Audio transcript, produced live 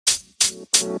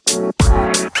What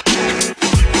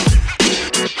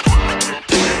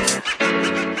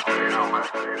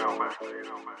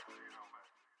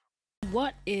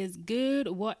is good?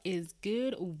 What is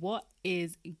good? What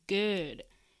is good?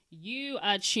 You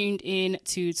are tuned in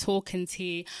to Talking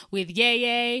Tea with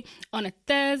Yeye on a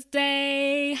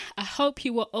Thursday. I hope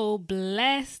you are all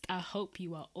blessed.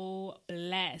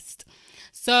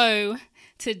 So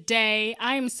today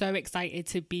I am so excited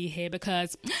to be here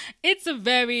because it's a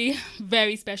very,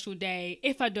 very special day,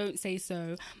 if I don't say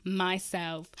so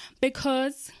myself,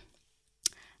 because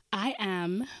I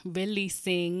am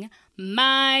releasing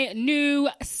my new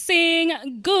single.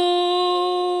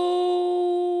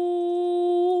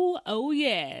 Oh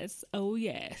yes.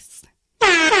 It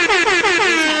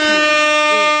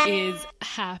is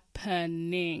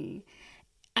happening.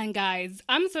 And guys,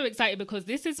 I'm so excited because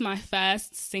this is my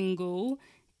first single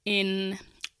in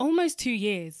almost 2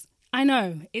 years. I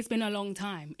know, it's been a long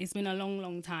time. It's been a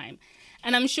long time.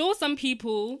 And I'm sure some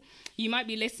people, you might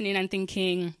be listening and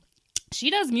thinking, she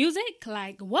does music?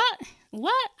 Like, what?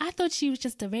 I thought she was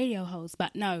just a radio host.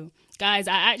 But no, guys,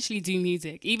 I actually do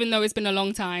music. Even though it's been a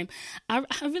long time, I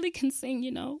really can sing,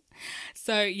 you know.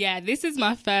 So, yeah, this is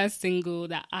my first single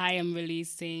that I am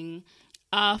releasing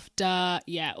after,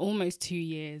 almost 2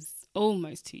 years.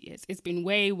 It's been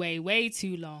way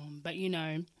too long. But, you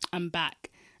know, I'm back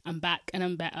and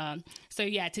I'm better. So,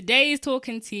 yeah, today's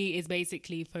Talking Tea is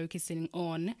basically focusing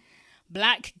on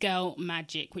Black Girl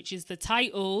Magic, which is the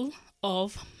title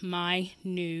of my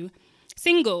new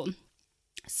single.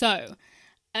 So,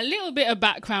 a little bit of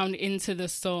background into the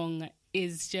song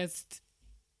is just,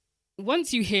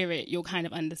 once you hear it, you'll kind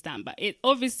of understand. But it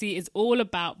obviously is all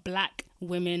about Black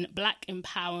women, Black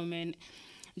empowerment,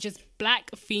 just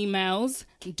Black females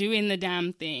doing the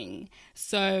damn thing.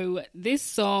 So, this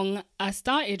song, I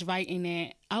started writing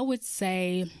it, I would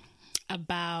say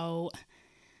about,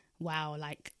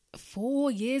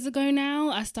 4 years ago now.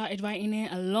 I started writing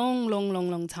it a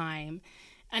long time.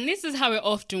 And this is how it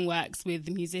often works with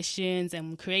musicians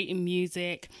and creating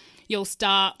music. You'll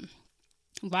start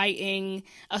writing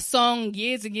a song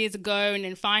years and years ago, and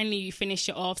then finally you finish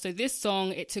it off. So this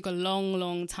song, it took a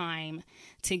long time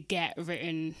to get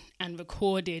written and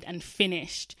recorded and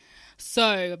finished.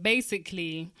 So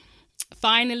basically,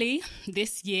 finally,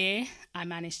 this year, I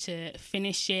managed to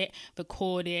finish it,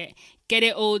 record it, get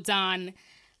it all done.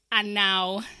 And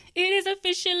now it is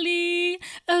officially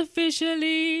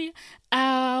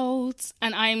out.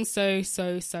 And I am so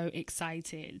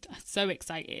excited. So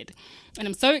excited. And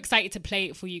I'm so excited to play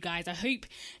it for you guys. I hope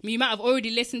you might have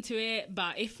already listened to it,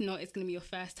 but if not, it's going to be your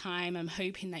first time. I'm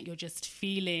hoping that you're just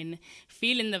feeling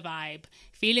the vibe,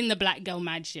 feeling the Black Girl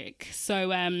Magic.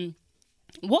 So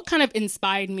what kind of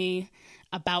inspired me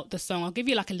about the song? I'll give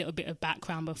you like a little bit of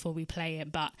background before we play it,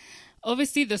 but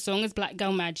obviously the song is Black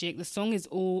Girl Magic. The song is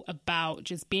all about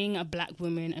just being a Black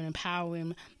woman and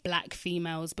empowering Black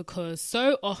females, because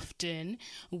so often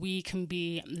we can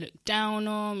be looked down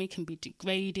on, we can be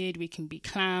degraded, we can be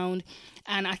clowned.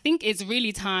 And I think it's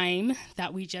really time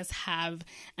that we just have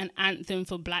an anthem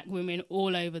for Black women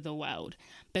all over the world,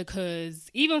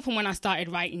 because even from when I started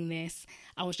writing this,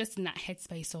 I was just in that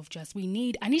headspace of just,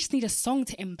 I just need a song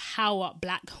to empower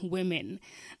Black women.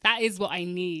 That is what I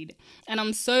need. And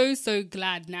I'm so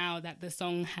glad now that the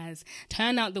song has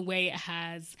turned out the way it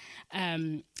has.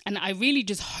 And I really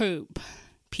just hope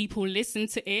people listen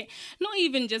to it, not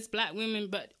even just Black women,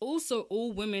 but also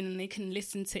all women, and they can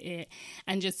listen to it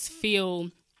and just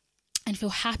feel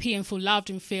happy and feel loved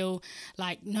and feel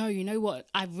like, no, you know what?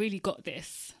 I've really got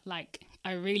this. Like,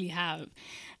 I really have.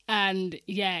 And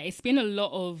yeah, it's been a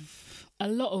lot of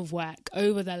work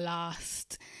over the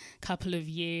last couple of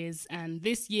years, and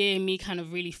this year me kind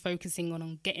of really focusing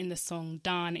on getting the song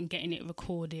done and getting it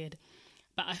recorded.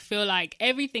 But I feel like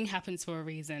everything happens for a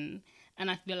reason, and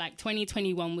I feel like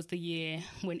 2021 was the year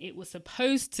when it was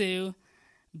supposed to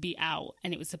be out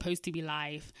and it was supposed to be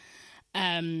live.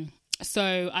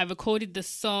 So I recorded the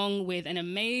song with an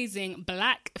amazing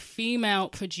Black female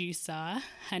producer.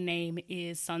 Her name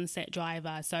is Sunset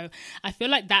Driver. So I feel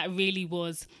like that really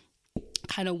was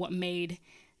kind of what made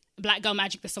Black Girl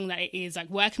Magic the song that it is. Like,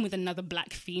 working with another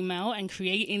Black female and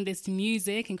creating this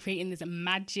music and creating this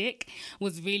magic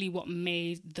was really what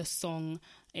made the song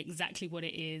exactly what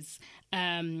it is.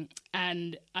 And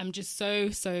I'm just so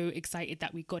excited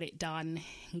that we got it done,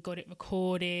 got it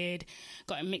recorded,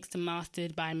 got it mixed and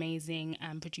mastered by amazing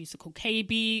producer called K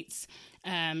Beats.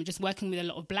 Just working with a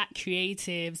lot of Black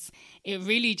creatives, it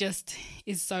really just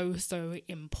is so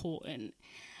important.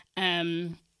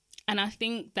 And I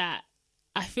think that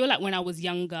I feel like when I was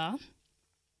younger,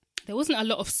 there wasn't a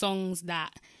lot of songs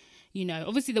that, you know,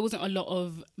 obviously there wasn't a lot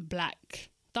of Black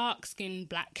dark-skinned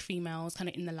black females kind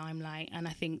of in the limelight, and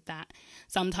I think that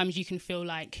sometimes you can feel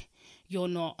like you're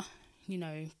not, you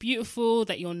know, beautiful,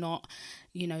 that you're not,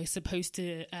 you know, supposed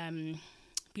to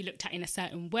be looked at in a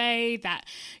certain way, that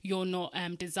you're not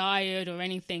desired or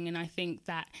anything. And I think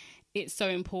that it's so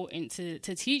important to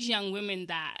teach young women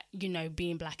that, you know,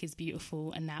 being black is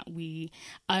beautiful and that we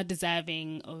are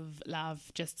deserving of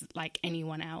love just like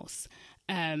anyone else.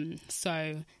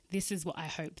 So this is what I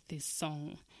hope this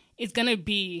song is going to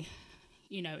be,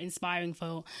 you know, inspiring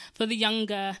for the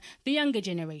younger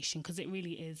generation, because it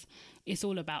really is. It's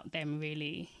all about them,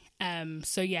 really.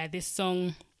 So yeah, this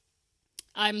song,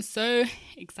 I'm so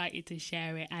excited to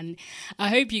share it, and I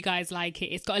hope you guys like it.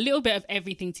 It's got a little bit of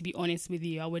everything, to be honest with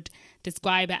you. I would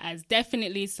describe it as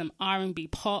definitely some R&B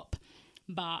pop,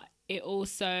 but it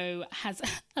also has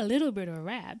a little bit of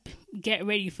rap. Get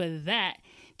ready for that.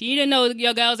 Do you know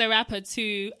your girl's a rapper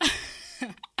too?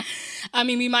 I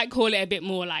mean, we might call it a bit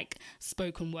more like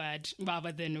spoken word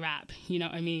rather than rap. You know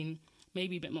what I mean?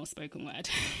 Maybe a bit more spoken word.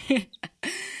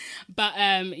 But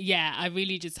yeah, I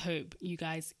really just hope you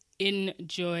guys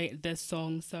enjoy the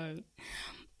song. So,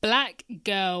 Black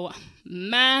Girl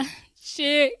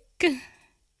Magic. It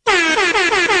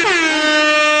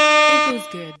feels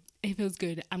good. It feels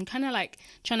good. I'm kind of like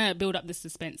trying to build up the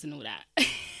suspense and all that.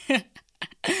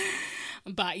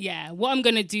 But yeah, what I'm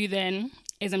going to do then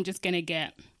is I'm just going to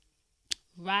get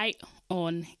right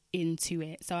on into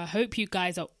it. So I hope you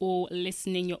guys are all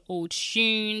listening. You're all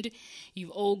tuned. You've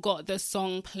all got the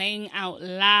song playing out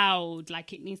loud,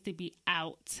 like it needs to be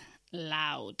out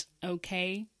loud.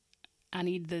 Okay? I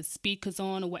need the speakers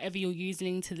on, or whatever you're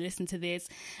using to listen to this.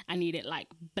 I need it like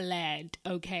blared.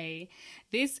 Okay?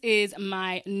 This is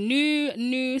my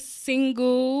new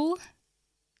single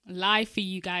live for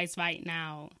you guys right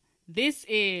now. This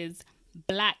is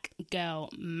Black Girl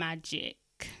Magic.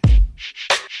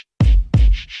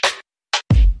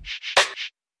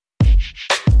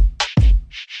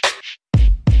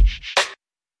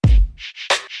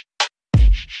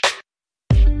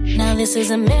 Now this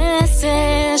is a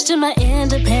message to my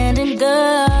independent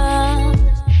girl.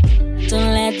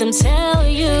 Don't let them tell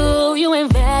you you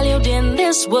ain't valued in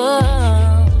this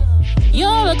world.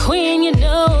 You're a queen, you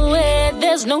know it.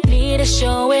 There's no need to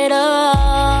show it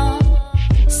off.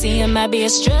 See, it might be a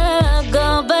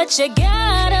struggle, but you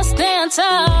gotta stand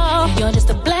tall. You're just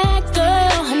a black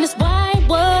girl in this wide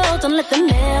world. Don't let them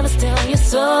never steal your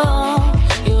soul.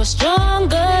 You're a strong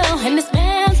girl in this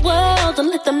man's world.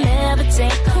 Don't let them never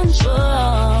take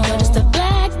control. You're just a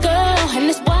black girl in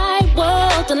this wide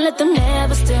world. Don't let them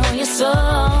never steal your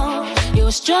soul. You're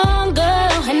a strong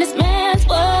girl in this man's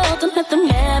world. Don't let them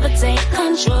never take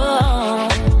control.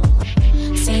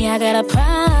 See, I got a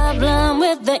problem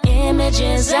with the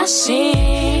images I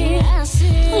see.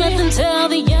 Let them tell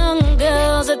the young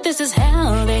girls that this is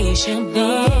how they should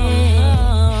be.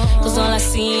 Cause all I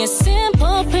see is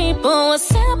simple people with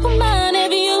simple-minded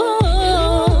views.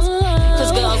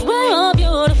 Cause girls, we're all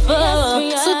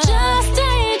beautiful, so just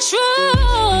stay true.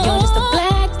 You're just a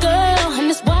black girl in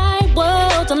this wide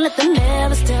world. Don't let them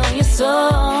never steal your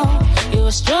soul. You're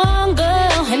a strong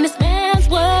girl in this man's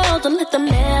world. Don't let them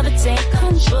never take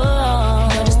control.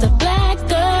 You're just a black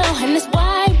girl in this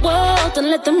wide world. Don't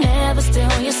let them never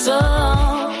steal your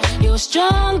soul. You're a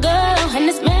strong girl in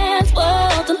this man's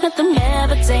world. Don't let them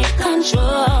never take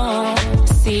control.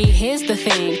 See, here's the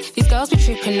thing. These girls be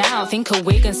tripping out. Think a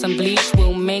wig and some bleach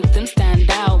will make them stand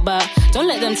out. But don't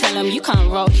let them tell them you can't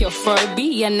rock your fro.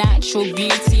 Be a natural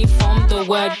beauty from the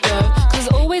word go. Cause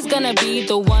always gonna be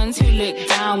the ones who look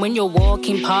down. When you're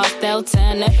walking past, they'll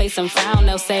turn their face and frown.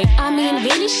 They'll say, I mean,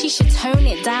 really, she should tone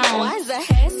it down. Why is her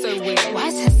hair so weird? Why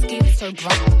is her skin so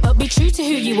brown? But be true to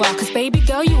who you are, cause baby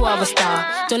girl, you are a star.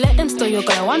 Don't let them steal your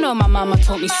glow. I know my mama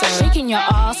taught me so. Shaking your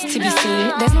ass to be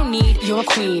seen, there's no need, you're a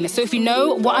queen. So if you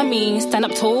know what I mean, stand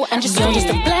up tall and just you're just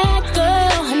a black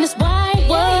girl in this wide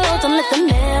world. Don't let them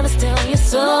never steal your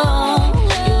soul.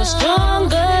 You're a strong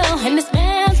girl in this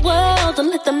man's world.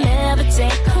 Don't let them never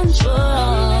take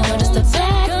control. You're just a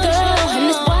black girl in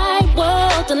this wide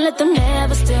world. Don't let them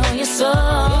never steal your soul.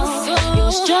 You're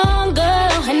a strong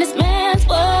girl in this man's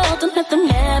world. Don't let them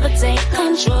never take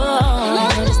control.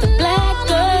 You're just a black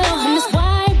girl in this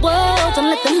wide world. Don't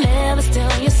let them never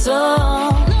steal your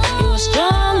soul. You're a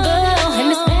strong girl in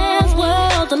this man's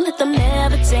world. Don't let them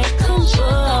never take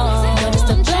control. You're just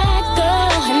a black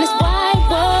girl in this wide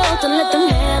world. Don't let them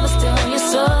never steal your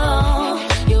soul.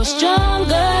 You're a strong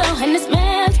girl in this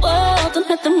man's world. Don't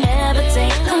let them never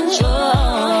take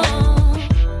control.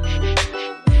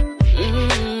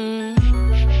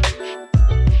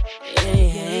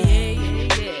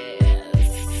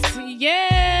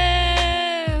 Yes.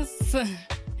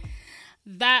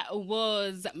 That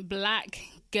was Black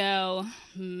Girl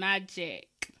Magic.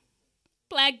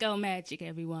 Black Girl Magic,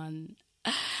 everyone.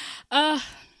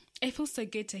 It feels so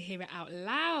good to hear it out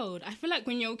loud. I feel like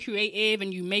when you're creative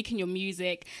and you're making your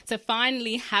music, to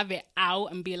finally have it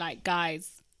out and be like,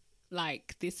 guys,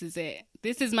 like, this is it.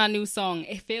 This is my new song.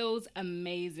 It feels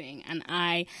amazing. And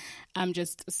I am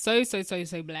just so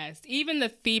blessed. Even the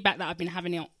feedback that I've been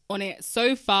having on it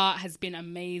so far has been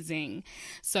amazing.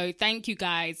 So thank you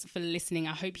guys for listening.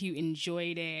 I hope you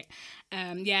enjoyed it.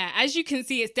 As you can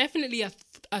see, it's definitely a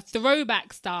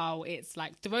throwback style. It's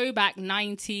like throwback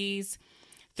 90s,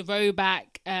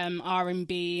 throwback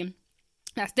R&B.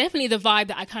 That's definitely the vibe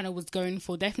that I kind of was going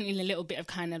for. Definitely a little bit of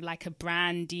kind of like a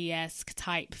Brandy-esque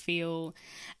type feel.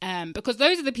 Because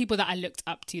those are the people that I looked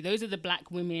up to. Those are the black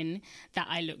women that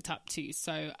I looked up to.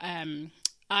 So I'm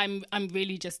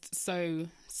really just so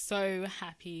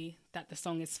happy that the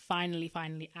song is finally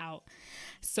out.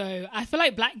 So I feel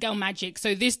like Black Girl Magic.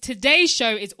 So today's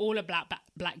show is all about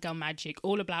Black Girl Magic,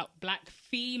 all about black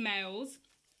females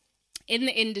in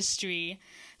the industry.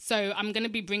 So I'm going to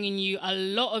be bringing you a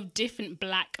lot of different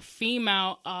black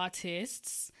female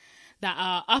artists that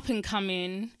are up and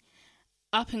coming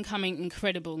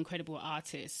incredible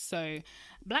artists. So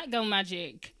Black Girl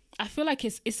Magic, I feel like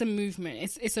it's a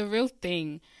movement. It's a real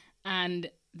thing. And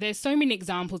there's so many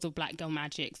examples of Black Girl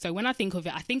Magic. So when I think of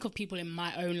it, I think of people in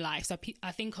my own life. So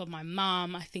I think of my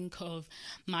mum, I think of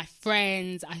my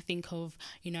friends, I think of,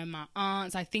 my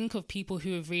aunts. I think of people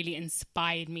who have really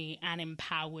inspired me and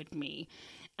empowered me.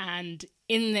 And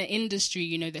in the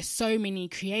industry, there's so many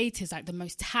creators, like the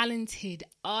most talented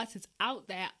artists out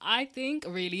there, I think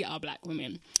really are black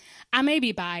women. I may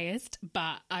be biased,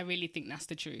 but I really think that's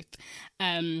the truth.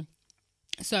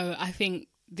 So I think,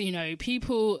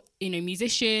 people,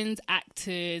 musicians,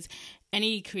 actors,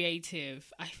 any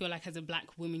creative, I feel like as a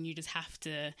black woman, you just have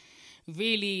to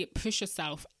really push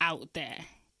yourself out there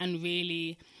and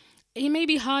really, it may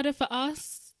be harder for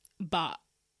us, but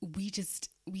we just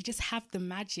have the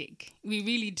magic. We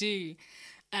really do.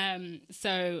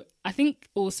 So I think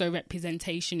also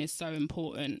representation is so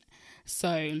important.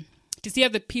 So to see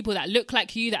other people that look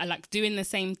like you, that are like doing the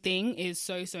same thing is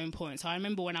so important. So I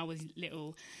remember when I was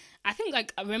little, I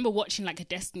remember watching like a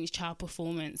Destiny's Child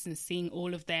performance and seeing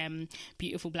all of them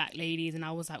beautiful black ladies. And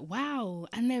I was like, wow.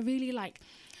 And they're really like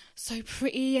so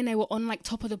pretty, and they were on like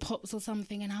Top of the Pops or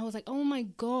something. And I was like, oh my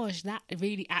gosh, that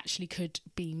really actually could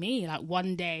be me. Like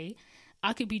one day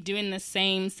I could be doing the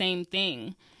same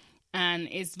thing. And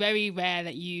it's very rare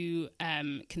that you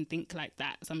can think like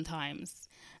that sometimes.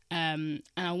 And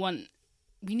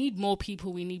we need more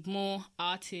people. We need more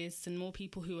artists and more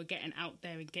people who are getting out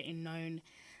there and getting known,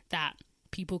 that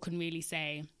people can really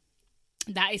say,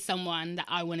 that is someone that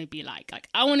I want to be like. Like,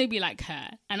 I want to be like her.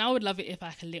 And I would love it if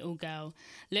like a little girl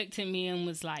looked at me and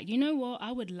was like, you know what?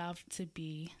 I would love to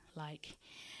be like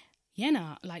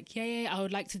Yenna. Like, yeah, I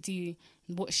would like to do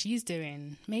what she's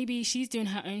doing. Maybe she's doing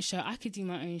her own show. I could do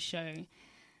my own show.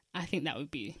 I think that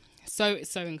would be so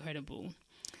incredible.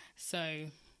 So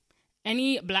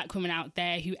any black woman out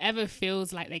there who ever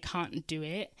feels like they can't do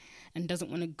it and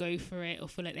doesn't want to go for it, or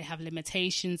feel like they have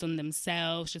limitations on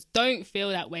themselves, just don't feel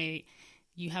that way.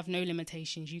 You have no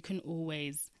limitations. You can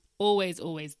always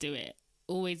do it.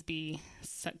 Always be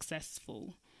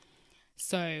successful.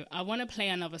 So I want to play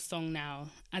another song now.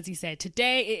 As you said,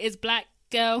 today it is Black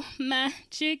Girl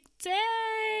Magic Day.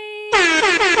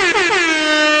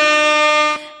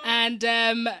 And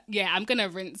I'm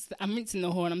rinsing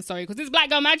the horn, I'm sorry, because it's Black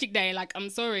Girl Magic Day, like, I'm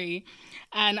sorry.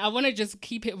 And I want to just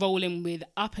keep it rolling with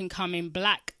up and coming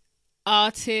black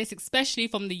artists, especially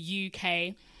from the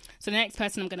UK. So the next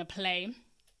person I'm going to play,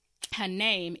 her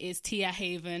name is Tia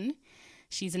Haven.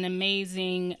 She's an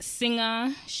amazing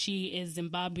singer. She is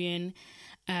Zimbabwean,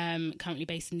 currently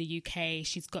based in the UK.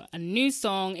 She's got a new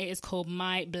song. It is called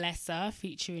My Blesser,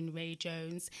 featuring Ray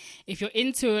Jones. If you're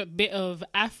into a bit of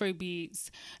Afro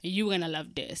beats, you're going to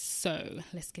love this. So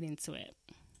let's get into it.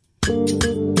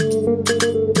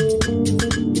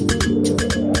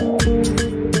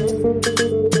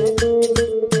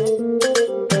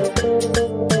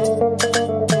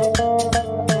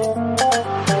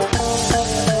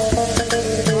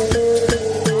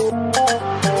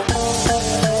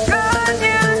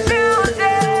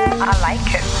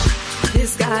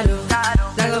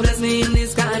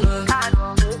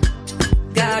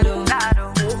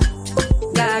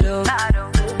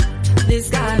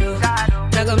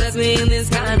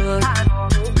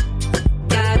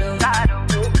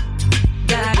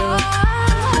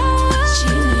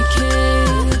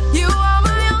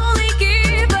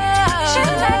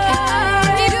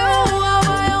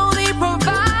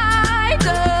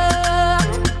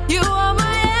 You are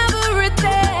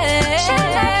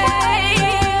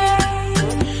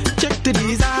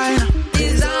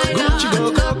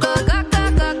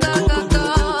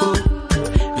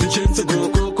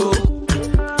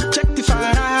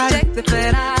the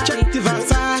Ferrari. Check the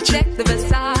Versace. Check the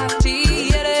Versace.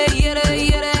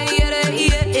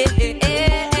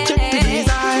 Check the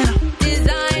designer.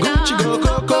 Gucci go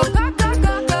Coco.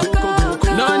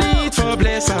 No need for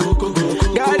blesser.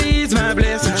 God is my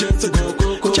blesser. Check the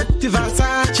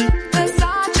Versace. Check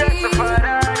the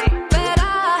Ferrari.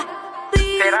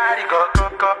 Ferrari go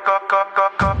Coco.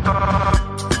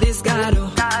 This God,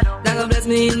 oh, that God bless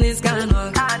me in this kind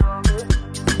of God, oh,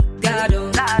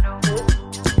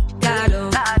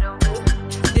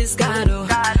 this God, oh,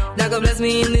 that God bless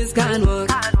me in this kind of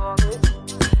God, oh,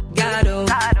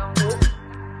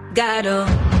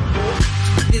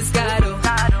 this God, oh,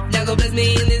 that God bless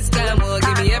me in this kind of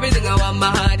give me everything I want, my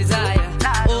heart desire.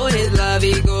 Oh, His love,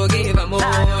 He go give Him more,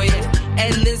 yeah.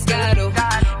 And this God, oh,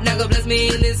 that God bless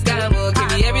me in this kind of give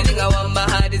me everything I want, my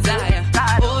heart desire.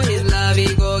 Oh, His love,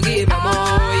 He go give Him more,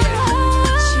 yeah.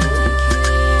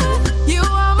 You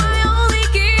are my only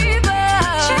giver.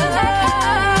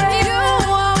 You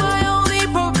are my only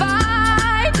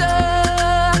provider.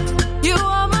 You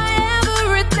are my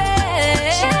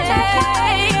everything.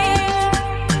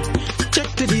 Check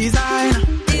the designer.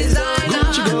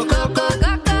 Gucci go Coco.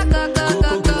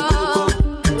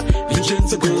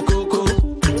 Vincenzo go Coco.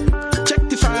 Check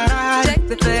the Ferrari. Check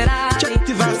the Ferrari. Check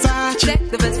the Versace. Check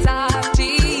the Versace.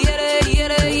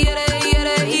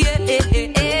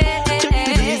 Check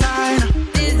the designer.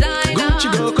 Gucci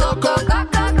go Coco.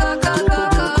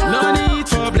 No need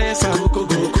for blesser.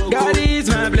 God is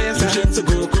my blesser. Check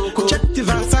the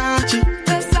Versace. Check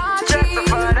the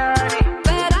Ferrari.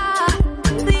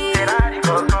 Ferrari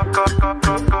go Coco.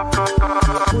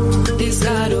 This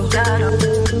God, oh, God, oh,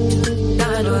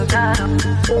 God, oh, God,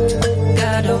 oh,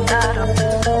 God, oh, God,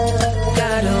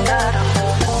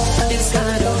 oh, this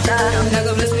God, oh, that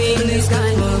God bless me in this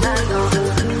kind of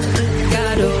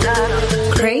God,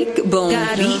 oh, Craig Bone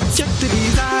God, oh, Beats. Check the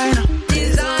designer.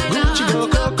 Gucci go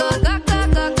Coco.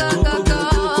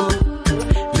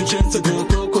 Vincenzo go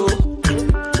Coco.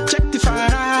 Check the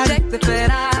Ferrari. check the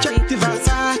Ferrari, Check the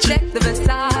Versace. check the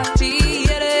Versace. Check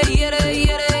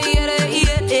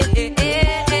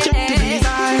the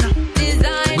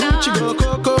designer. Gucci go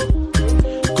Coco.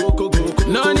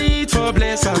 No need for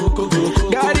blesser.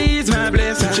 God is my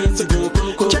blesser. Check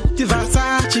the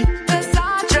Versace.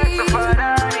 Check the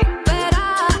Ferrari.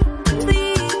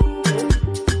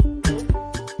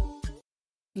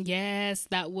 Yes,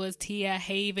 that was Tia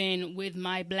Haven with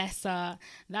My Blesser.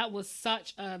 That was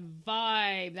such a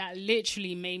vibe. That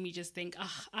literally made me just think,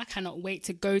 I cannot wait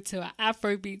to go to an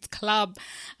Afrobeats club.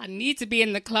 I need to be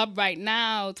in the club right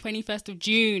now. 21st of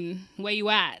June. Where you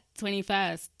at?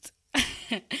 21st.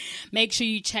 Make sure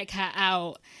you check her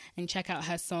out and check out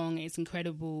her song. It's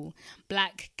incredible.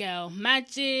 Black Girl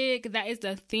Magic. That is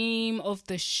the theme of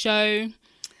the show.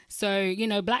 So, you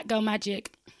know, Black Girl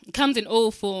Magic, it comes in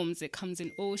all forms. It comes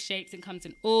in all shapes. It comes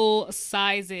in all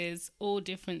sizes, all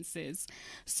differences.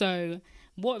 So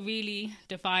what really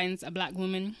defines a black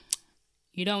woman?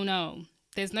 You don't know.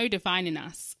 There's no defining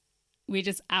us. We're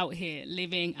just out here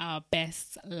living our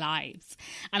best lives.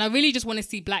 And I really just want to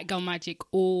see Black Girl Magic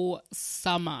all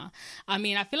summer. I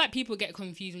mean, I feel like people get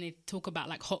confused when they talk about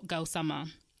like hot girl summer.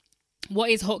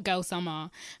 What is hot girl summer?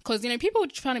 Because, you know, people are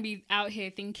trying to be out here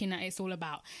thinking that it's all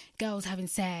about girls having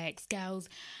sex, girls,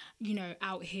 you know,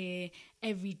 out here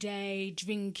every day,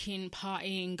 drinking,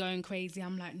 partying, going crazy.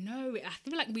 I'm like, no, I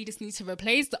feel like we just need to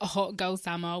replace the hot girl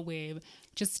summer with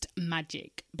just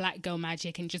magic, black girl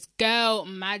magic, and just girl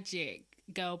magic,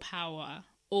 girl power,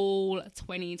 all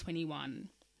 2021.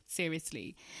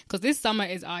 Seriously, because this summer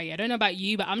is our year. I don't know about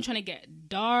you, but I'm trying to get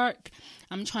dark.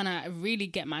 I'm trying to really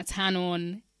get my tan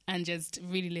on and just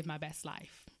really live my best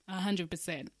life,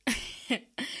 100%.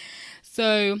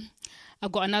 So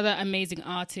I've got another amazing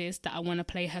artist that I want to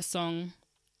play her song.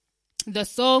 The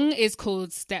song is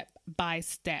called Step by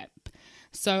Step.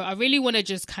 So I really want to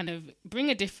just kind of bring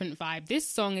a different vibe. This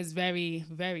song is very,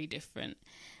 very different.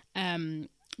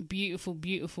 Beautiful,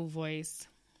 beautiful voice.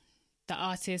 The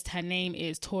artist, her name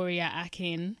is Toria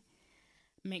Akin.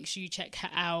 Make sure you check her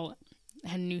out.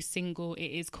 Her new single, it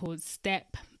is called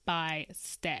Step by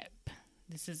Step.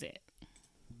 This is it.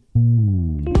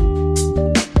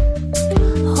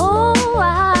 Oh,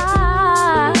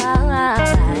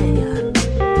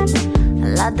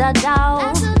 la da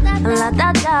da, la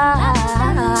da da.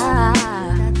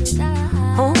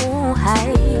 Oh,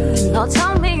 hey, now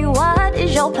tell me, what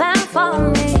is your plan for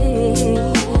me?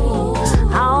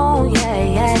 Oh, yeah,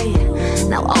 yeah.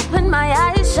 Now open my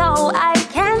eyes so I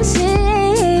can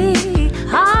see.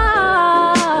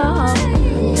 Oh,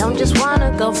 don't just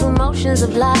wanna go through motions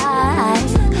of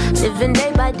life, living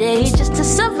day by day just to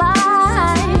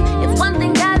survive. If one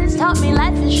thing God has taught taught me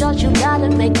life is short, you gotta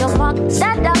make your mark,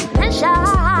 stand up and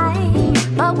shine.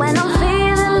 But when I'm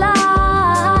feeling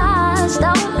lost,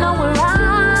 don't know where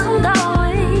I'm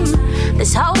going,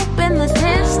 there's hope in the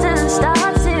distance,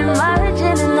 starts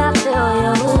emerging and I feel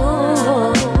you.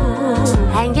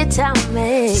 And you tell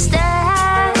me,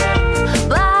 step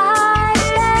by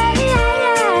step,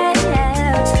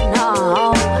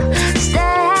 no,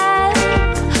 step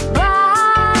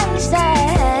by step.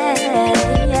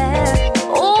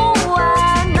 Oh, I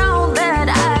know that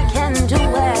I can do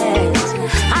it.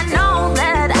 I know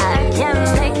that I can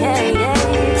make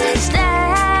it.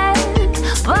 Step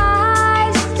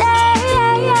by step.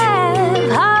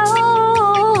 Oh,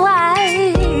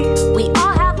 we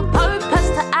all have a purpose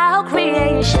to our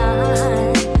creation.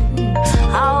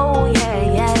 Oh, yeah,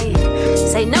 yeah.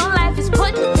 Say no life is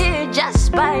put here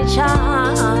just by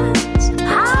chance.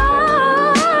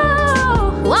 Oh,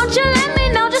 won't you let me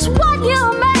know just what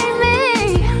you made me?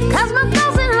 'Cause my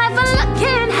goals in life are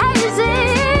looking hazy,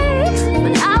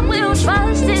 but I will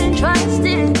trust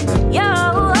in you.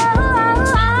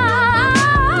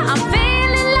 I'm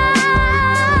feeling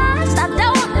lost, I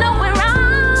don't know where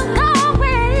I'm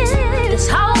going. There's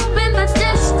hope in the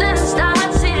distance,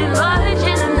 starts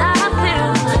emerging and I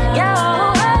feel you.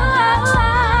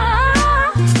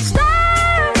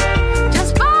 Step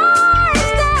just by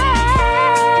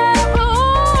step.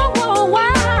 Ooh,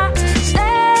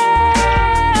 step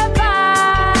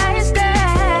by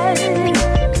step.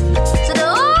 So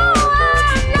I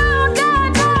know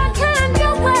that I can do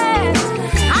it.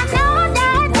 I know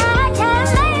that I can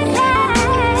make it.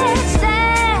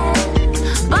 Step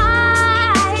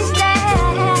by step.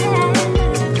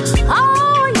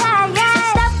 Oh yeah, yeah.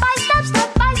 Step by step, step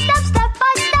by step, step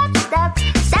by step, step.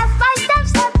 Step by step,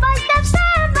 step by step,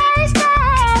 step by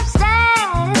step,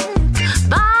 step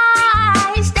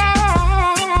by step.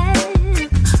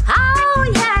 Oh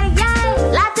yeah, yeah.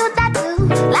 La do da do,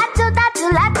 la do da do,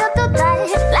 la do do da,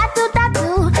 la do da do,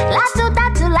 la do da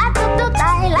do, la do do da,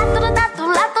 la do da do,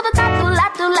 la do da do, la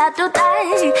do la do da,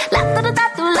 la do da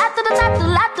do, la do da do,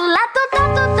 la do la do da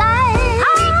do da.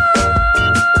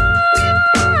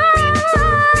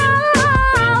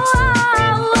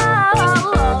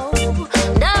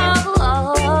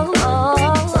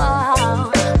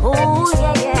 Oh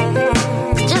yeah,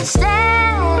 yeah. Just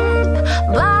step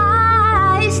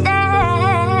by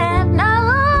step, no.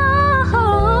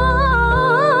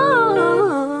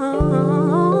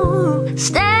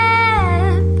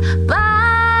 Step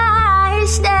by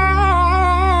step.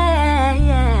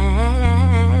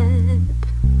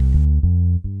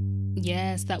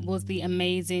 Yes, that was the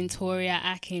amazing Toria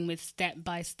Akin with Step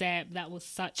by Step. That was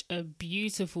such a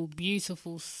beautiful,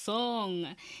 beautiful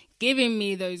song. Giving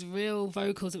me those real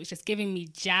vocals. It was just giving me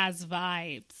jazz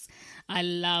vibes. I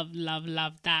love, love,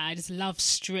 love that. I just love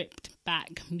stripped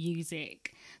back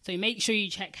music. So make sure you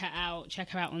check her out. Check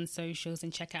her out on socials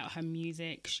and check out her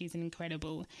music. She's an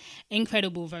incredible,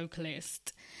 incredible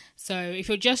vocalist. So if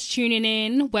you're just tuning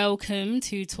in, welcome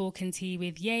to Talking Tea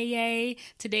with Yay Yay.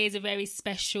 Today is a very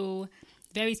special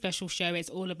show. It's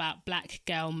all about Black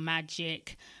Girl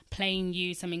Magic, playing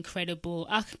you some incredible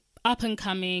up and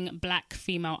coming Black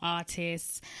female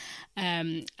artists.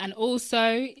 And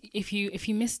also, if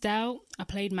you missed out, I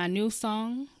played my new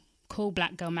song called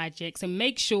Black Girl Magic. So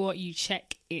make sure you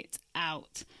check it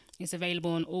out. It's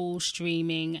available on all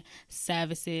streaming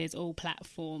services, all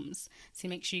platforms. So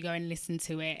make sure you go and listen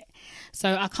to it.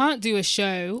 So I can't do a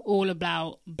show all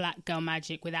about Black Girl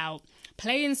Magic without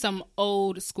playing some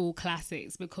old school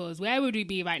classics, because where would we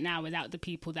be right now without the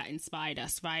people that inspired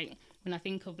us, right? When I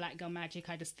think of Black Girl Magic,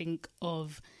 I just think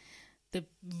of the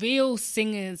real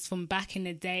singers from back in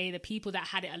the day, the people that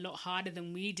had it a lot harder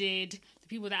than we did, the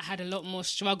people that had a lot more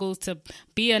struggles to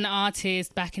be an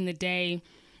artist back in the day,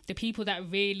 the people that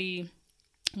really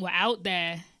were out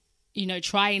there, you know,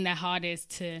 trying their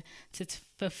hardest to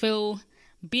fulfill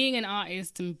being an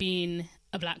artist and being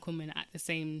a Black woman at the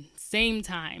same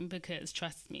time, because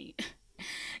trust me,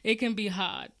 it can be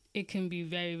hard. It can be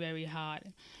very, very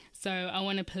hard. So I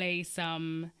want to play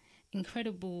some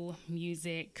incredible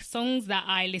music, songs that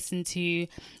I listen to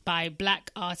by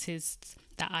Black artists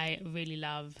that I really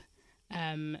love.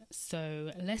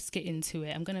 So let's get into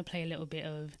it. I'm going to play a little bit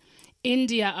of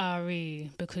India Arie,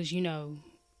 because, you know,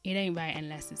 it ain't right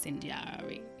unless it's India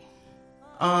Arie.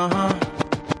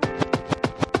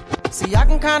 See, I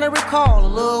can kind of recall a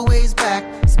little ways back,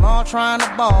 small trying to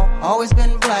ball, always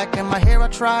been black, and my hair I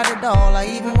tried it all, I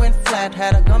even went flat,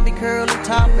 had a Gumby curly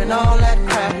top and all that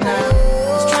crap. Now,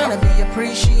 just trying to be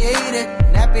appreciated,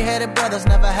 nappy-headed brothers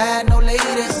never had no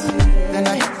ladies. Then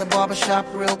I hit the barbershop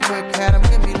real quick, had them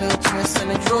give me little twists,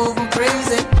 and it drove them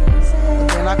crazy. But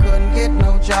then I couldn't get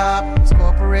no job, 'cause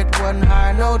corporate wouldn't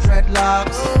hire no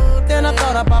dreadlocks. Then I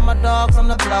thought about my dogs on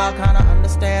the block, kinda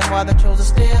understand why they chose to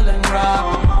steal and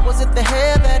rob. Was it the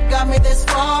hair that got me this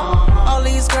far? All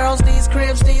these girls, these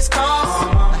cribs, these cars.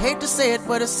 I hate to say it,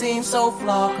 but it seems so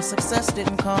flawed, 'cause success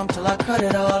didn't come till I cut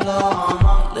it all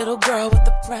off. Little girl with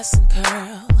the pressing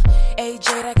curl, age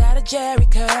 8, I got a Jerry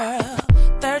curl.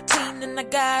 13 and I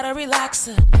got a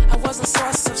relaxer. I was a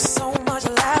source of so much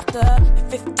laughter. At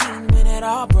 15 when it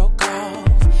all broke off.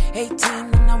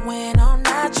 18 and I went on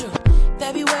natural.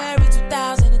 February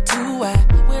 2002 I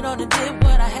went on and did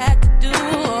what I had to do,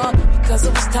 because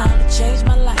it was time to change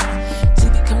my life, to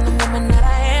become the woman that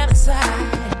I am inside.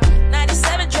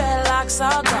 97 dreadlocks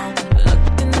all gone. I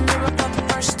looked in the mirror for the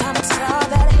first time and saw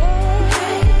that,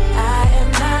 hey, I am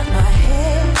not my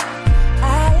head, I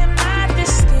am not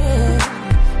this skin,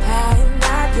 I am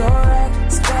not your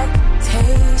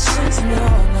expectations, no,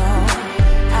 no.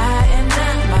 I am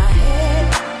not my head,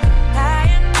 I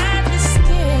am not the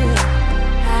skin,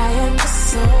 I am the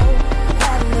soul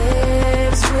that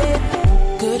lives with.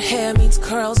 Good hair means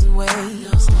curls and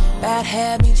waves, bad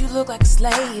hair means you look like a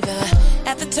slave.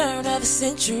 At the turn of the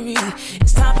century,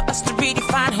 it's time for us to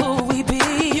redefine who we be.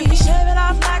 You can shave it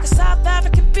off like a South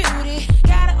African beauty,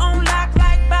 got it on lock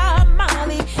like Bob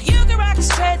Marley. You can rock it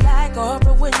straight like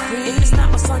Oprah Winfrey. It's not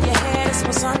what's on your head, it's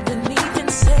what's underneath.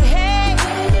 And say, hey,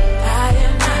 I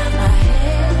am not my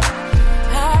head,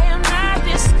 I am not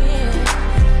this skin,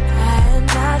 I am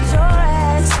not your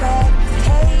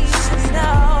expectations,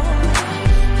 no.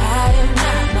 I am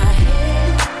not my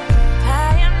head, I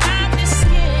am not this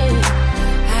skin,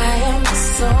 I am the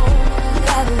soul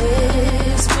that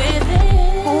lives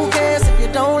within. Who cares if you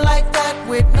don't like that?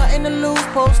 With nothing to lose,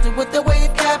 posted with the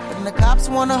wave cap, and the cops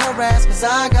wanna harass 'cause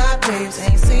I got waves.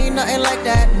 Ain't seen nothing like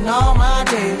that in all my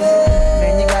days.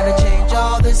 Man, you gotta change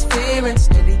all this fear and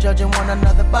steady judging one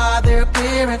another by their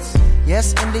appearance.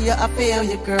 Yes, India, I feel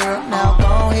you, girl. Now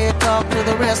go ahead, talk to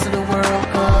the rest of the world,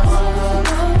 'cause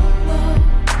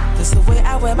does the way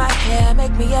I wear my hair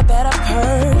make me a better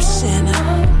person?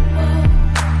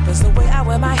 Does the way I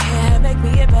wear my hair make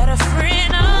me a better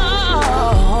friend?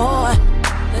 Oh,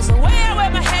 does the way I wear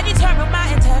my hair determine my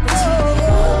integrity?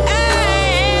 I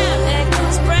am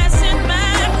expressing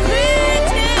my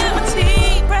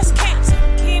creativity. Breast cancer,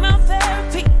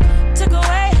 chemotherapy took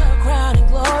away her crown and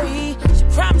glory. She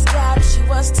promised God if she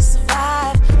was to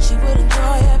survive, she would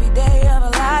enjoy every day of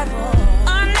her life.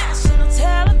 On national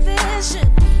television,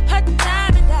 her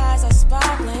diamond eyes are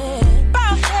sparkling,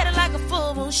 bald-headed like a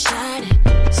full moon shining,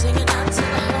 singing out to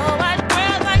the whole wide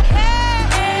world like, hey,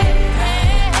 hey,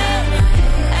 hey, hey,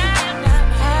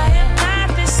 I am not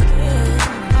this skin,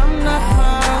 I'm not my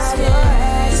your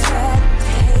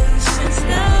expectations,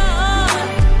 no.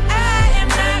 I am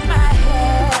not my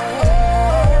head,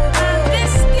 I'm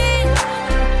this skin,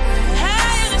 I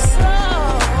am the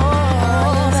soul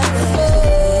that lives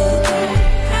within.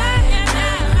 I am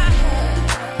not my head,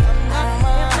 I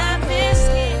am not this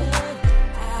skin,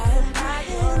 I am not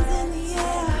yours in the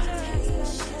air.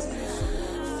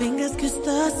 Fingers kiss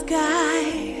the sky,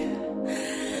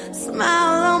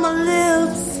 smile on my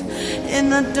lips, and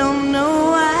I don't know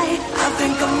why. I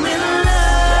think I'm in love.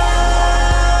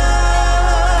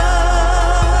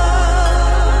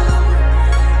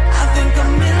 I think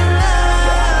I'm in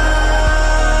love.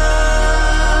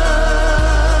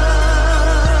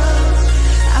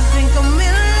 I think I'm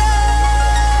in love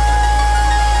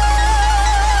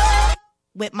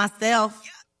with myself.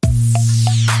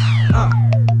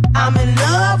 I'm in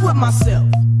love with myself.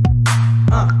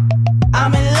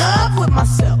 I'm in love with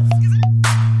myself.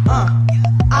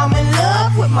 I'm in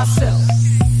love with myself.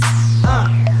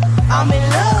 I'm in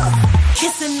love.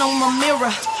 Kissing on my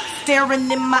mirror,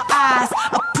 staring in my eyes,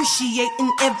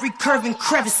 appreciating every curve and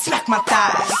crevice. Smack my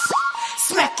thighs,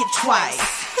 smack it twice.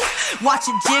 Watch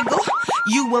it jiggle.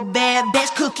 You a bad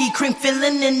bitch, cookie cream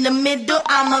filling in the middle.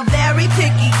 I'm a very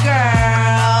picky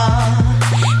girl,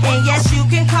 and yes, you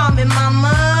can call me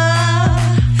mama.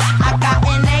 I got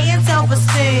an A in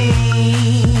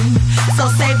self-esteem, so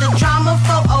save the drama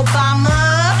for Obama.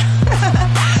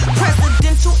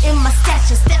 Presidential in my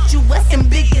stature, statuesque and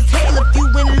big as hell. If you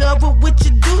in love with what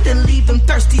you do, then leave them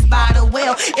thirsties by the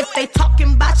well. If they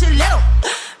talking about your little,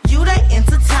 you they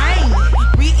entertainment.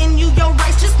 Reading you your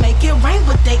rights, just make it rain,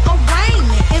 but they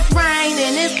arraignment. It's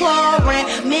raining, it's pouring,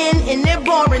 men in there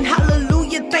boring.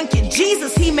 Hallelujah, thank you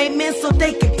Jesus. He made men so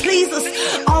they could please us.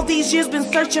 All these years been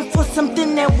searching for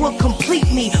something that would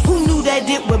complete me. Who knew that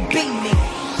it would be me?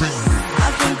 I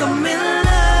think I'm in love.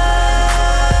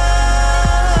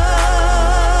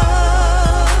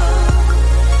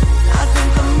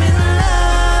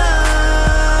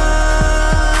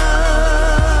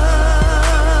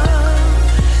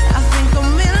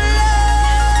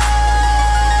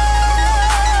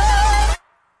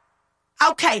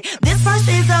 Hey, this verse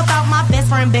is about my best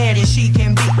friend, bad as she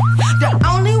can be. The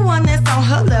only one that's on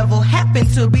her level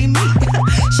happens to be me.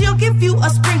 She'll give you a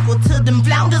sprinkle to them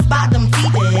flounders by them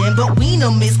feet, but wean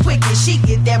them is quick as she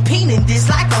get that peanut dish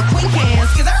like a queen can.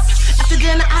 After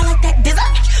dinner, I like that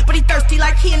dessert, but he thirsty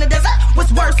like he in the desert.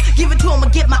 What's worse, give it to him or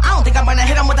get my own. Think I'm gonna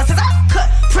hit him with a scissor.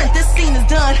 Cut, print, this scene is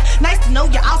done. Nice to know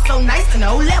you're also nice to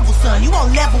know. Level, son, you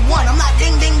on level 1. I'm not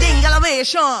ding, ding, ding,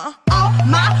 elevation. All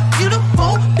my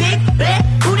beautiful, big, black,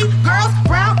 booty girls,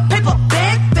 brown, paper,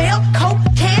 bag, veil, coat,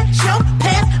 can, show,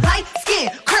 pants, light skin,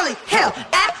 curly hair,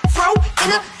 afro, in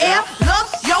the air.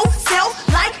 Love yourself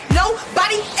like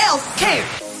nobody else cares.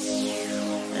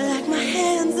 Like my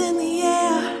hands in the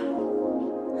air,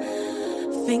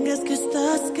 fingers kiss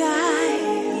the sky,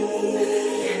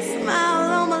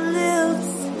 smile on my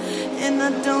lips, and I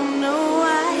don't know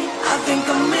why. I think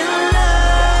I'm in love.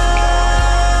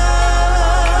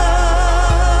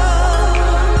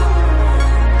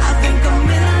 I think I'm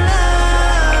in love.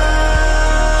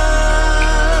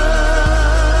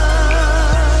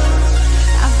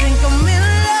 I think I'm in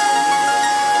love.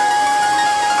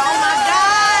 Oh my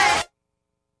God.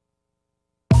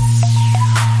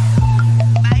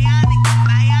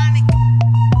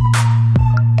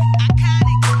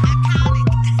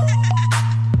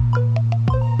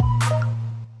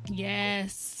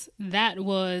 Yes, that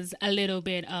was a little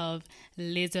bit of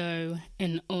Lizzo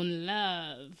and On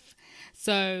Love.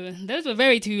 So those were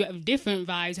very two different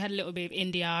vibes. We had a little bit of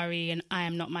Indiari and I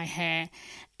Am Not My Hair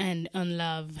and On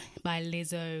Love by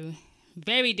Lizzo.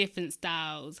 Very different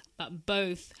styles, but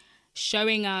both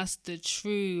showing us the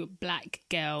true black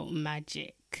girl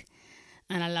magic.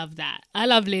 And I love that. I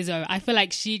love Lizzo. I feel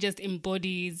like she just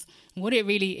embodies what it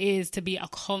really is to be a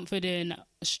confident,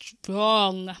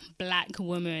 strong black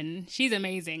woman. She's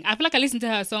amazing. I feel like I listen to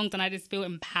her songs and I just feel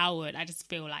empowered. I just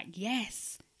feel like,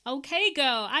 yes, okay,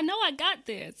 girl, I know I got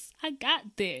this. I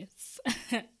got this.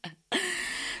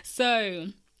 So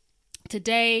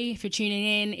today, if you're tuning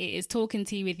in, it is Talking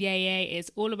Tea with Yeye. It's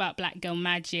all about black girl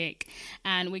magic,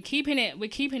 and we're keeping it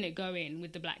going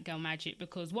with the black girl magic,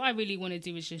 because what I really want to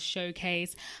do is just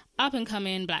showcase up and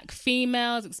coming black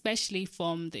females, especially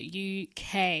from the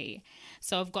UK.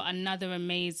 So I've got another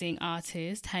amazing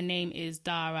artist. Her name is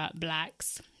Dara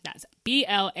Blacks. That's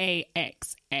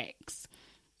BLAXX.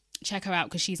 Check her out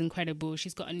because she's incredible.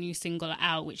 She's got a new single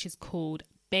out which is called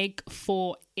Beg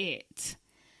For It.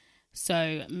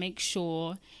 So make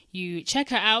sure you check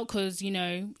her out, because, you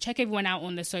know, check everyone out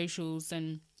on the socials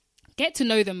and get to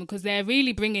know them, because they're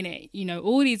really bringing it. You know,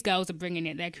 all these girls are bringing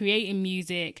it. They're creating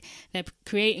music, they're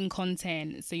creating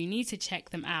content. So you need to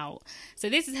check them out. So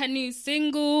this is her new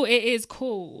single. It is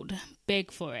called Beg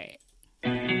For It.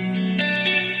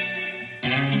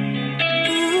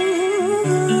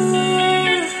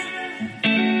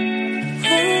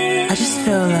 I just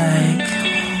feel like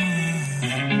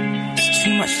there's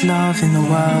too much love in the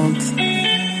world,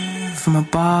 from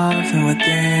above and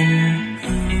within,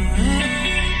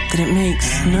 that it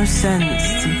makes no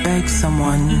sense to beg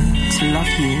someone to love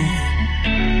you,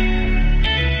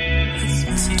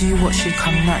 to do what should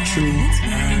come naturally.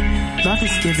 Love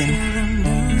is given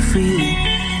freely,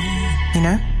 you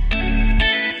know?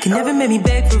 Can never make me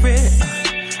beg for it.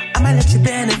 I might let you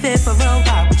benefit for a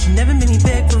while, but you never made me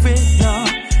beg for it, no.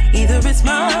 Either it's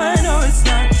mine or it's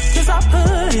not, 'cause I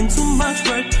put in too much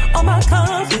work, all my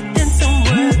confidence and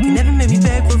work. You never made me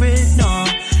beg for it, no.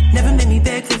 Never made me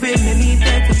beg for it, made me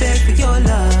beg for your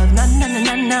love. Na na na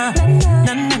na na,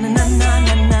 na na na na na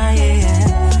na na, yeah.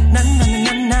 Na na na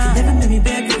na na. You never made me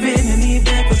beg for it, made me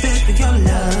beg for your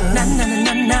love. Na na na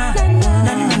na na,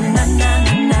 na na na na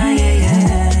na na,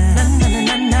 yeah. Na na na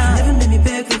na na. You never made me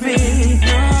beg for it,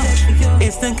 no.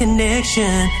 Instant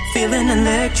connection, feeling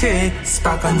electric,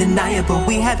 spark undeniable.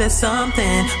 We had that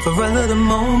something for a little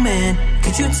moment.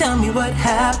 Could you tell me what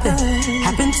happened?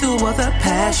 Happened to all the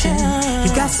passion.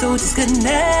 You got so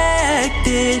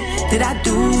disconnected. Did I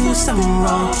do something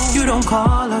wrong? You don't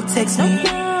call or text me,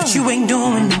 but you ain't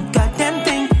doing no goddamn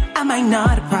thing. I might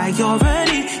not a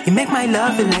priority. You make my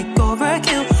love feel like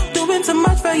overkill. Doing too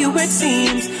much for you, it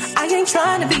seems. I ain't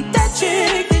trying to be that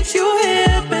chick that you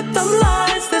hit with the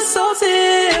lies that's so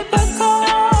typical.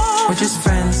 We're just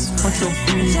friends, want your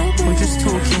boo. We're just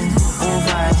talking, all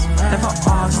vibes. Never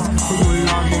asked who you're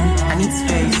loving. I need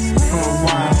space for a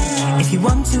while. If you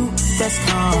want to, that's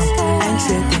calm. I ain't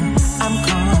tripping, I'm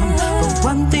calm. But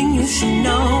one thing you should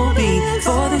know,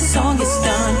 before this song is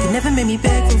done, you never made me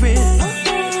beg for it.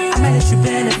 I might let you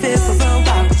benefit for a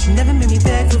while, but you never made me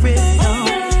beg for it, no.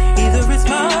 Either it's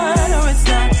mine or it's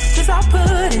not, 'cause I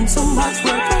put in so much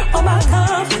work, all my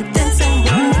confidence and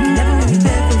work. You never made me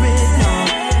beg for it, no.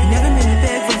 You never made me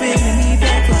beg for it, made me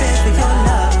beg for your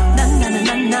love.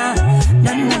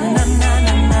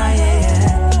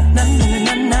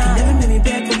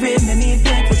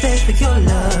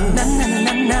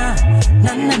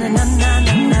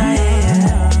 na na,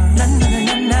 yeah. Na na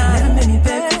na na. Never made me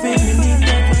beg for it, made me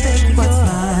beg for what's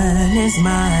mine is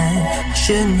mine. I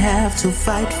shouldn't have to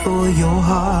fight for your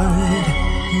heart.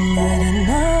 Na na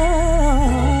na.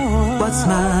 What's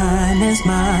mine is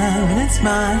mine, when it's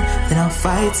mine, then I'll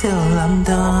fight till I'm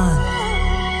done.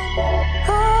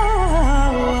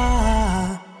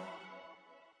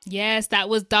 Yes, that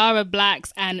was Dara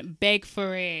Blacks and Beg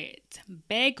For It.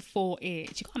 Beg For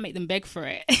It. You can't make them beg for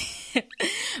it.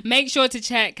 Make sure to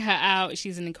check her out.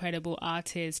 She's an incredible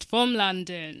artist from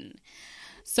London.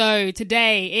 So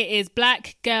today it is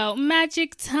Black Girl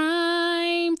Magic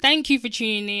time. Thank you for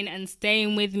tuning in and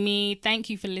staying with me. Thank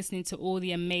you for listening to all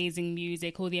the amazing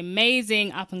music, all the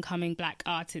amazing up and coming Black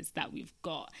artists that we've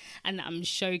got and that I'm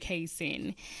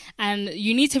showcasing. And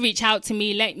you need to reach out to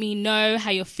me. Let me know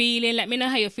how you're feeling. Let me know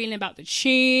how you're feeling about the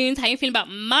tunes, how you're feeling about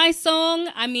my song.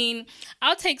 I mean,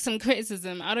 I'll take some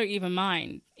criticism. I don't even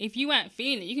mind. If you weren't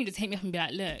feeling it, you can just hit me up and be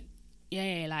like, look,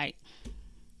 yeah, like,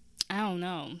 I don't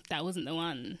know, that wasn't the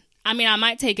one. I mean, I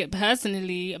might take it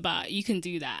personally, but you can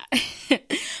do that.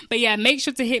 But yeah, make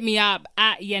sure to hit me up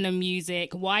at Yena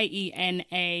Music,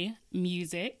 YENA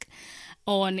Music,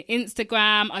 on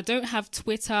Instagram. I don't have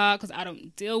Twitter because I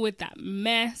don't deal with that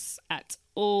mess at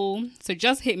all. So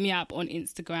just hit me up on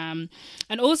Instagram.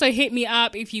 And also hit me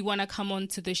up if you want to come on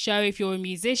to the show, if you're a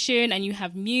musician and you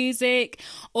have music,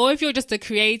 or if you're just a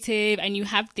creative and you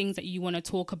have things that you want to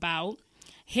talk about.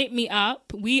 Hit me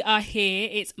up. We are here.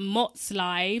 It's Mott's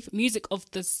Live, Music of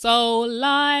the Soul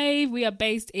Live. We are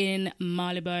based in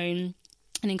Marylebone,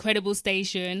 an incredible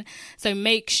station. So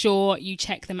make sure you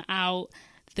check them out.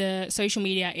 The social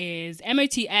media is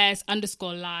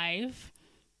MOTS_live.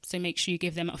 So make sure you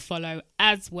give them a follow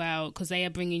as well, because they are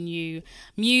bringing you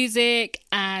music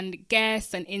and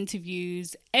guests and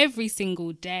interviews every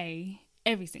single day,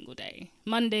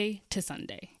 Monday to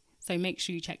Sunday. So make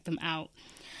sure you check them out.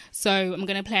 So I'm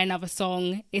going to play another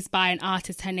song. It's by an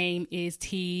artist. Her name is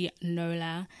T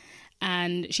Nola.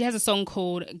 And she has a song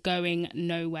called Going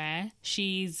Nowhere.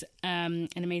 She's an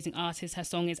amazing artist. Her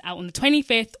song is out on the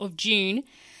 25th of June.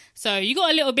 So you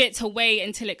got a little bit to wait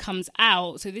until it comes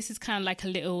out. So this is kind of like a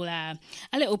little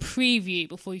preview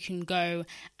before you can go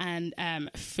and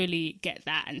fully get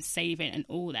that and save it and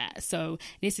all that. So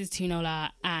this is T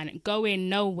Nola and Going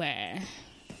Nowhere.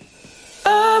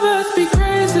 I must be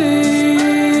crazy.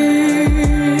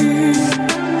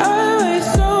 I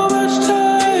waste so much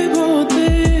time on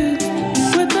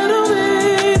things without a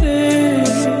meaning.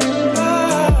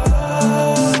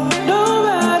 No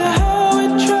matter how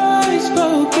it tries,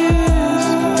 focus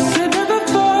can never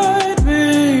find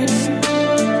me.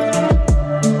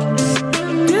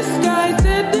 Disguised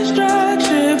in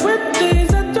distraction with things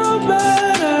that don't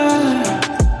matter.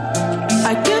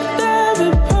 I give them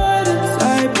importance. I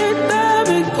make them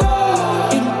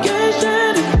engaged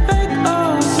in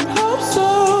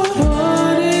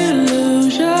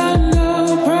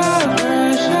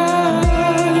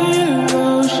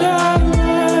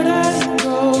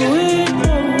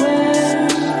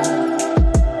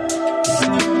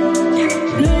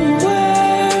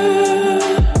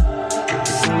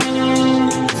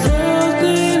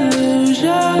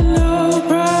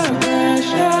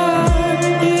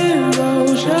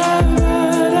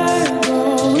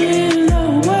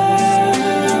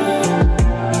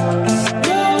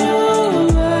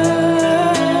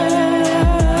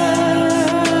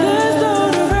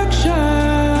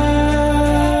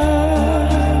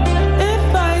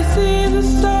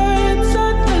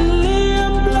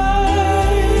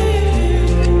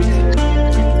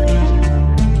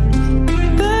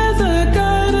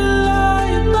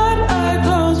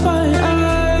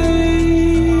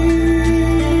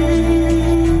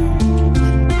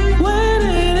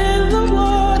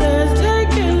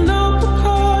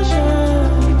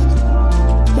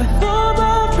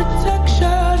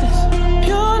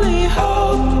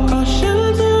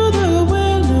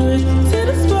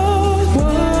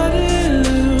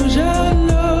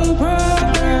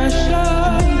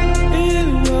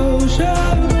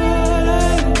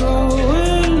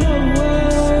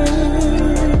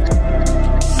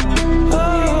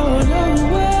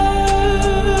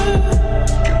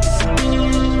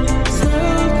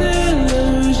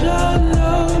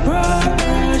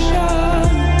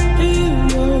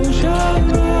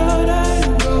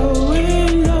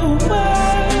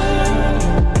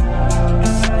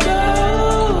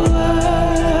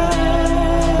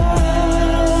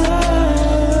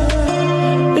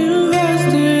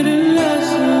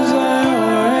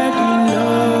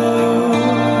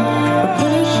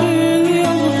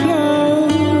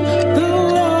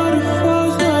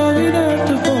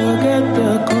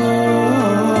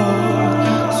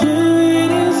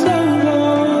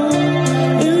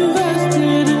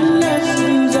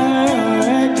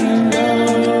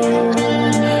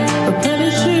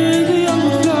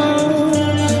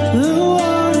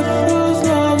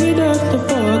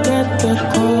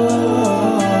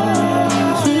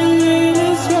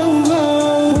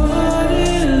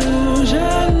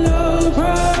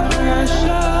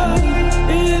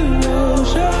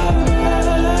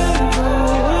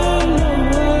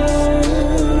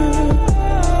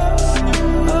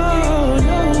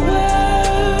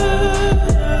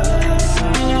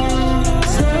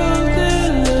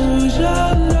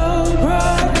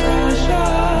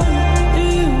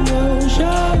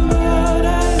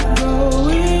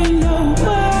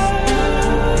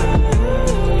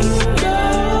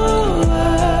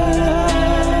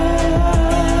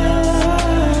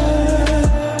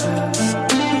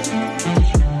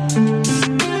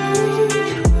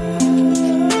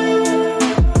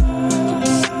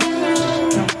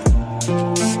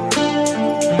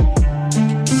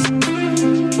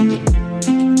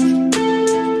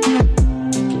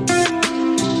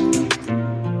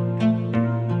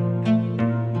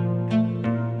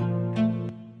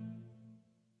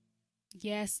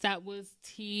That was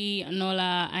T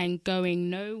Nola and Going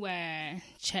Nowhere.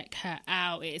 Check her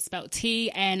out. It is spelled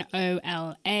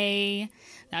TNOLA.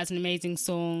 That's an amazing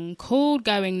song called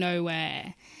Going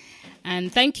Nowhere.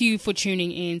 And thank you for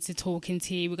tuning in to Talking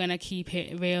Tea. We're going to keep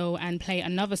it real and play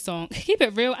another song. Keep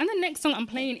it real. And the next song I'm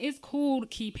playing is called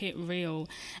Keep It Real.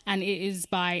 And it is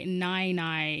by Nai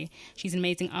Nai. She's an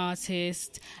amazing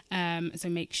artist. So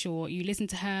make sure you listen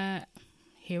to her.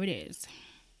 Here it is.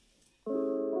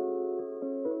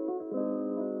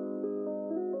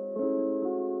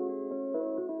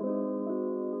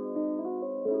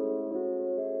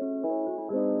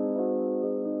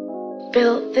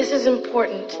 Bill, this is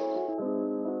important.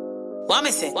 Tell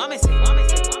me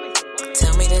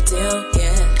the deal,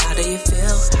 yeah. How do you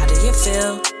feel? How do you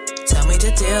feel? Tell me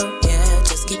the deal, yeah.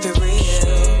 Just keep it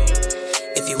real.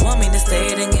 If you want me to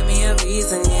stay, then give me a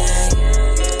reason, yeah.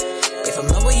 If I'm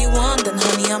not what you want, then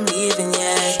honey, I'm leaving,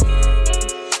 yeah.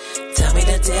 Tell me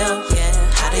the deal,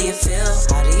 yeah. How do you feel?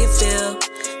 How do you feel?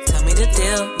 Tell me the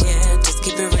deal, yeah. Just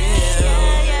keep it real.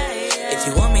 If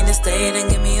you want me to stay, then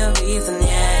give me a reason,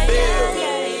 yeah.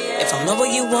 If I'm not what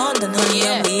you want, then honey,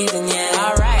 I'm leaving, yeah.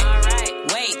 Alright,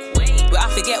 wait, well, I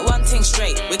forget one thing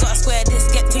straight. We gotta square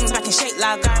this, get things back in shape.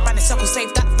 Loud guy around the circle,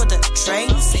 save that for the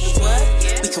train. Say the word,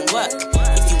 we can work.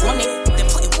 If you want it, then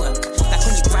put in work. Like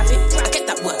when you grab it, I get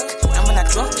that work. And when I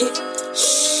drop it,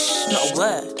 shh, not a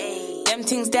word. Them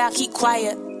things there, I keep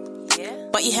quiet.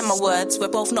 But you hear my words, we're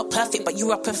both not perfect, but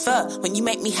you I prefer. When you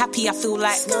make me happy, I feel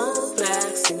like Snow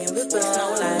Black singing with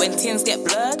Snowlight. When things get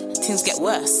blurred, things get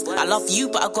worse. I love you,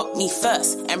 but I got me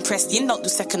first. Empress, you don't do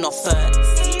second or third.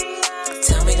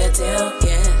 Tell me the deal,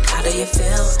 yeah. How do you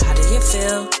feel? How do you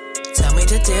feel? Tell me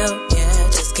the deal, yeah.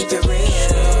 Just keep it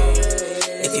real.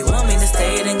 If you want me to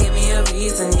stay, then give me a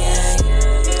reason, yeah.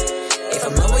 If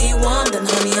I'm not what you want, then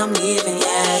honey, I'm leaving,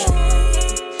 yeah.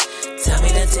 Tell me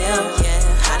the deal, yeah.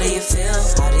 How do you feel?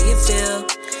 How do you feel?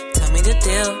 Tell me the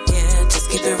deal, yeah. Just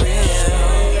keep it real.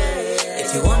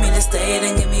 If you want me to stay,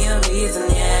 then give me a reason,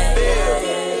 yeah.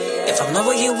 If I'm not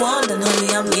what you want, then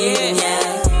honey, I'm leaving,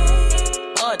 yeah.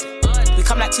 Odd. We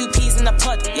come like two peas in a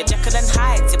pod. You're Jekyll and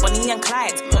Hyde, you're Bonnie and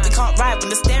Clyde. But we can't ride when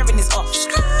the steering is off.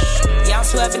 Yeah, I'm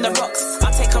swerving the rocks.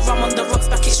 I'll take a rum on the rocks,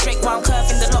 back it straight while I'm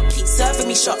curving the lock. Keep serving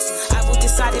me shots. I will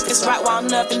decide if it's right while I'm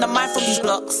nerving the mind from these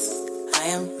blocks. I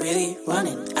am really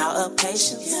running out of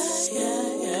patience.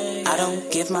 I don't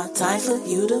give my time for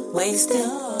you to waste it.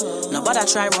 No, but I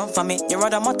try run from it. Your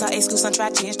other mother, excuse and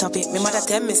try change topic. Me mother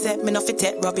tell me, say, me no fit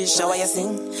it rubbish. Show how you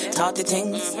sing, talk the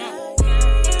things.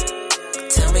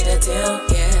 Tell me the deal,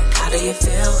 yeah. How do you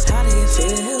feel? How do you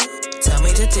feel? Tell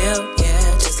me the deal,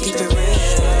 yeah. Just keep it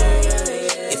real.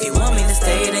 If you want me to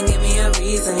stay, then give me a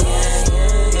reason,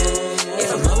 yeah. If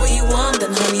I'm not what you want,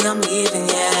 then honey, I'm leaving,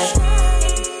 yeah.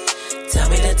 Tell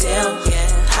me the deal, yeah.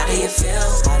 How do you feel?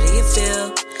 How do you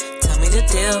feel? Tell me the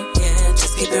deal, yeah.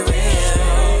 Just keep it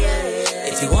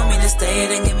real. If you want me to stay,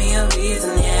 then give me a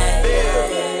reason, yeah.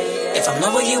 If I'm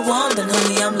not what you want, then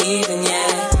honey, I'm leaving,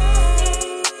 yeah.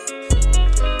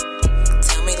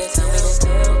 Tell me the deal.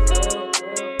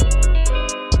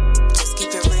 Just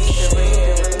keep it real.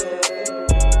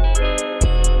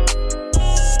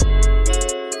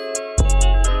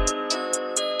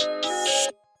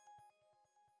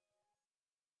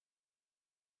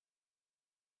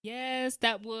 Yes,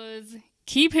 that was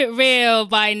Keep It Real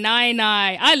by Nai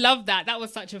Nai. I love that. That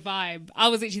was such a vibe. I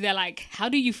was literally there like, how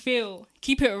do you feel?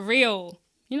 Keep it real.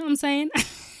 You know what I'm saying?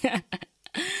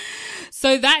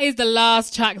 So that is the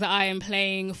last track that I am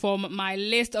playing from my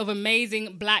list of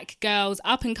amazing black girls,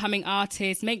 up and coming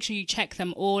artists. Make sure you check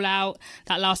them all out.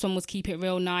 That last one was Keep It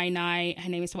Real, Nai Nai. Her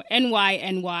name is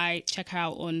NYNY. Check her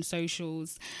out on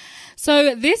socials.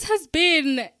 So this has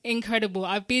been incredible.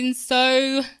 I've been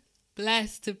so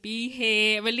blessed to be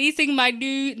here releasing my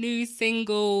new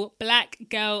single, Black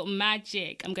Girl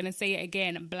Magic. I'm gonna say it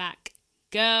again, Black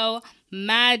Girl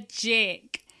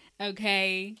Magic.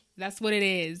 Okay, that's what it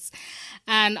is.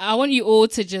 And I want you all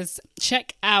to just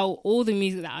check out all the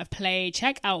music that I've played.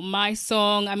 Check out my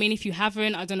song. I mean, if you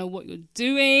haven't, I don't know what you're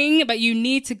doing, but you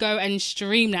need to go and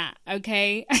stream that,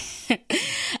 okay?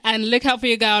 And look out for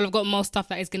your girl. I've got more stuff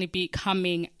that is going to be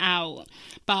coming out.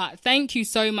 But thank you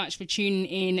so much for tuning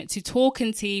in to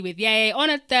Talking Tea with Ye on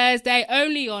a Thursday,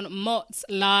 only on Mott's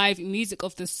Live, Music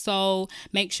of the Soul.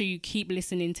 Make sure you keep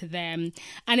listening to them.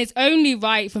 And it's only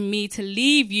right for me to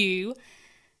leave you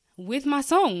with my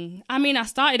song. I mean, I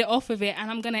started it off with it and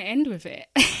I'm going to end with it.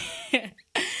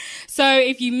 So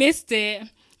if you missed it,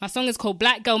 my song is called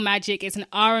Black Girl Magic. It's an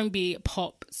R&B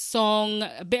pop song,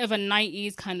 a bit of a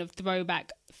 90s kind of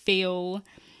throwback feel.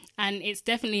 And it's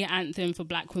definitely an anthem for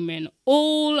black women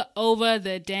all over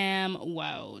the damn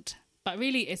world. But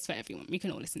really, it's for everyone. We can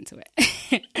all listen to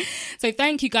it. So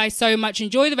thank you guys so much.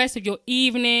 Enjoy the rest of your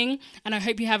evening. And I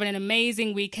hope you're having an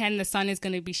amazing weekend. The sun is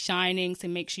going to be shining. So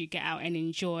make sure you get out and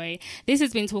enjoy. This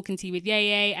has been Talking Tea with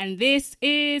Yeye. And this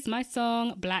is my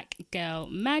song, Black Girl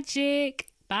Magic.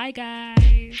 Bye,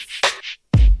 guys.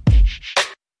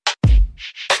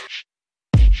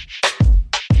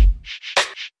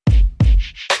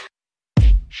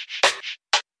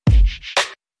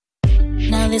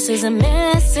 Now this is a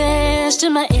message to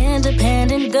my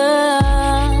independent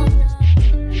girl.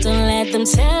 Don't let them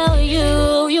tell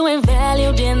you ain't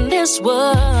valued in this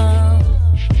world.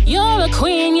 You're a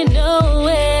queen, you know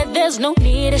it. There's no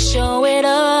need to show it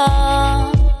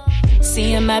all.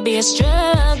 See, it might be a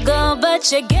struggle,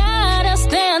 but you gotta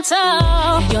stand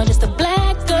tall. You're just a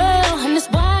black girl in this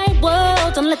white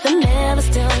world. Don't let them never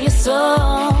steal your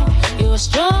soul. You're a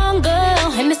strong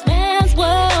girl in this man's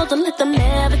world. Don't let them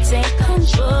never take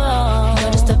control.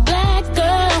 You're just a black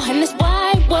girl in this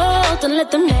white world. Don't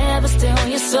let them never steal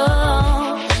your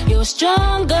soul. You're a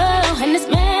strong girl in this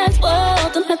man's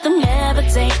world. Don't let them never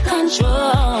take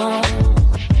control.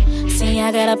 See,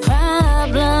 I got a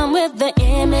problem with the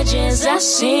images I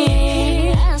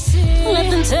see. Let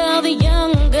them tell the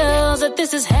young girls that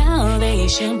this is how they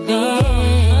should be.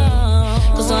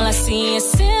 Cause all I see is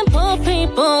simple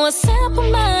people with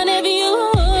simple-minded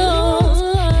views.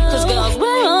 Cause girls,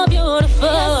 we're all beautiful,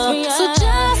 so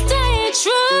just stay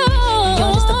true.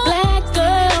 You're just a black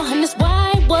girl in this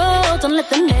white world. Don't let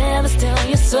them never steal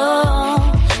your soul.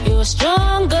 You're a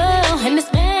strong girl in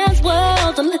this man's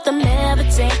world. Don't let them never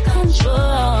take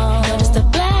control. You're just a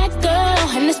black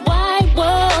girl in this white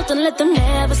world. Don't let them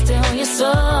never steal your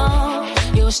soul.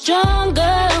 You're a strong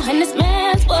girl in this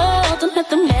man's world. Don't let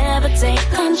them never take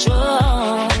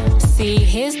control. See,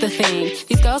 here's the thing.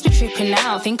 These girls be tripping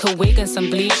out. Think a wig and some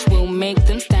bleach will make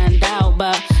them stand out.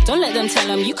 But don't let them tell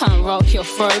them you can't rock your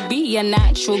fro. Be a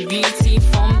natural beauty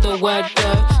from the word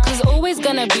go. Cause always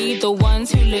gonna be the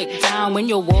ones who look down. When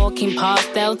you're walking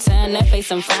past, they'll turn their face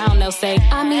and frown. They'll say,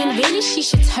 I mean, really, she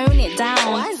should tone it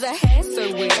down. Why is her hair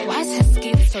so weird? Why is her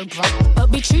skin so brown?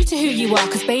 But be true to who you are,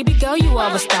 cause baby girl, you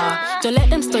are a star. Don't let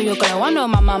them steal your glow. I know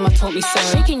my mama taught me so.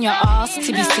 Shaking your ass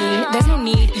to be seen. There's no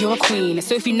need, you're a queen.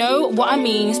 So if you know what I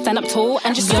mean, stand up tall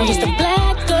and just you're just a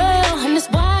black girl in this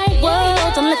white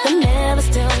world. Don't let them never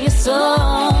steal your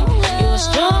soul. You're a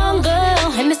strong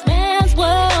girl in this man's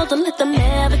world. Don't let them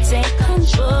never take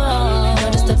control.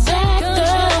 You're just a black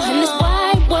girl in this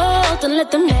white world. Don't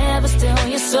let them never steal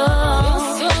your soul.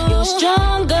 You're a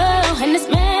strong girl in this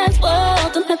man's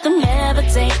world. Don't let them never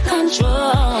take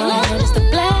control. You're just a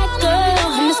black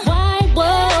girl in this white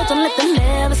world. Don't let them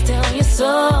never steal your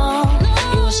soul.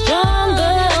 You're a strong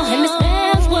girl in this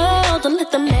man's world. Don't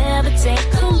let them never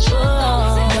take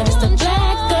control. You're just a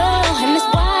black girl in this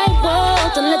white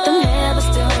world. Don't let them